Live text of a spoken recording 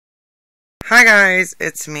Hi guys,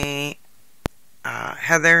 it's me,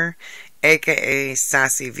 Heather, aka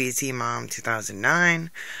Sassy VT Mom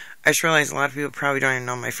 2009. I just realized a lot of people probably don't even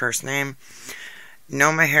know my first name.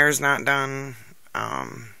 No, my hair's not done.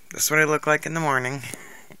 That's what I look like in the morning.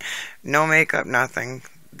 No makeup, nothing.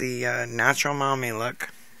 The natural mommy look.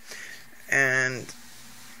 And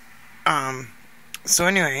so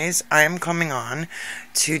anyways, I am coming on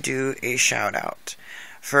to do a shout out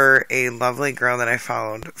for a lovely girl that I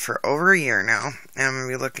followed for over a year now. And I'm going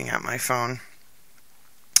to be looking at my phone.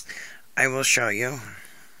 I will show you.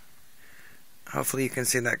 Hopefully you can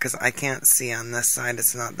see that because I can't see on this side.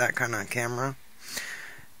 It's not that kind of camera.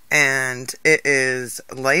 And it is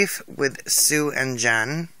Life with Sue and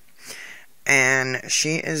Jen. And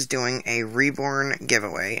she is doing a reborn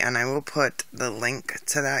giveaway. And I will put the link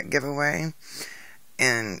to that giveaway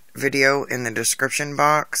and video in the description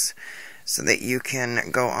box, so that you can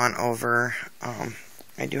go on over.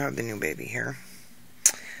 I do have the new baby here.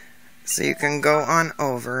 So you can go on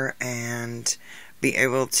over and be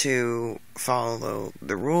able to follow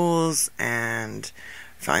the rules and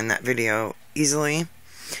find that video easily.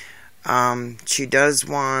 She does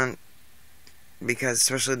want, because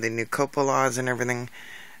especially the new COPPA laws and everything,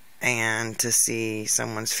 and to see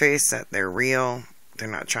someone's face, that they're real, they're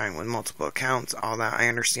not trying with multiple accounts, all that, I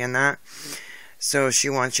understand that. So she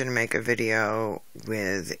wants you to make a video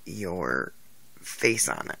with your face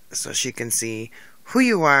on it, so she can see who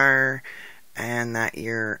you are and that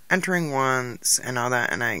you're entering once and all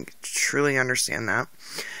that, and I truly understand that.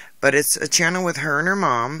 But it's a channel with her and her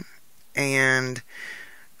mom, and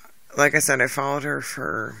like I said, I followed her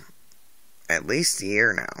for at least a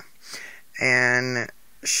year now, and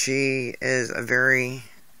she is a very,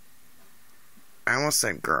 I almost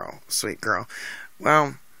said girl, sweet girl.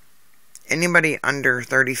 Well, anybody under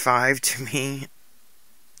 35 to me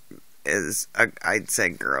is, I'd say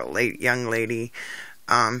girl, young lady.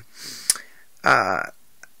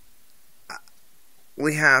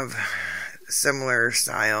 We have similar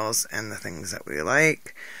styles and the things that we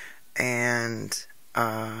like, and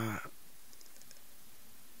I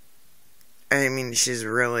mean, she's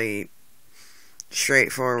really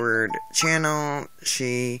straightforward channel.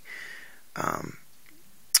 She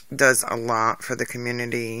does a lot for the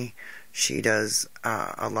community. She does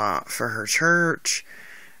a lot for her church,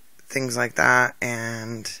 things like that,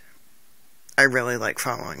 and I really like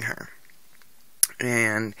following her.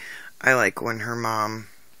 And I like when her mom,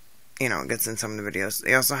 gets in some of the videos.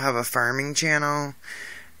 They also have a farming channel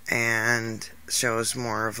and shows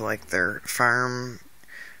more of like their farm,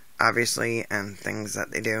 obviously, and things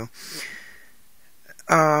that they do.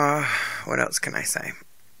 What else can I say?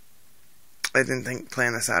 I didn't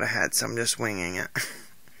plan this out ahead, so I'm just winging it.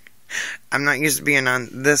 I'm not used to being on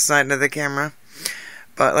this side of the camera.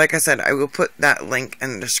 But like I said, I will put that link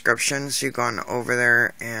in the description, so you go on over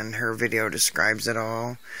there, and her video describes it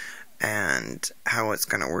all, and how it's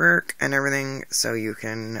going to work, and everything, so you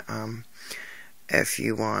can, if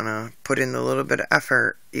you want to put in a little bit of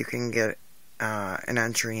effort, you can get an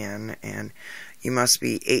entry in, and you must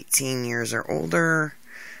be 18 years or older.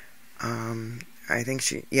 I think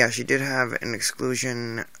she did have an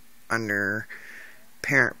exclusion under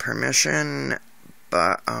parent permission,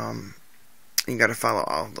 but you gotta follow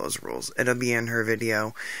all of those rules. It'll be in her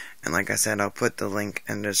video, and like I said, I'll put the link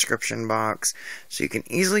in the description box so you can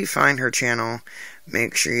easily find her channel.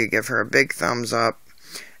 Make sure you give her a big thumbs up,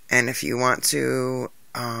 and if you want to,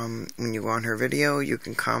 when you go on her video, you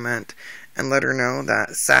can comment and let her know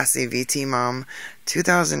that Sassy VT Mom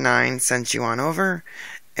 2009 sent you on over.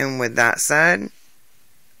 And with that said,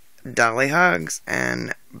 Dolly hugs,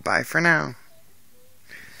 and bye for now.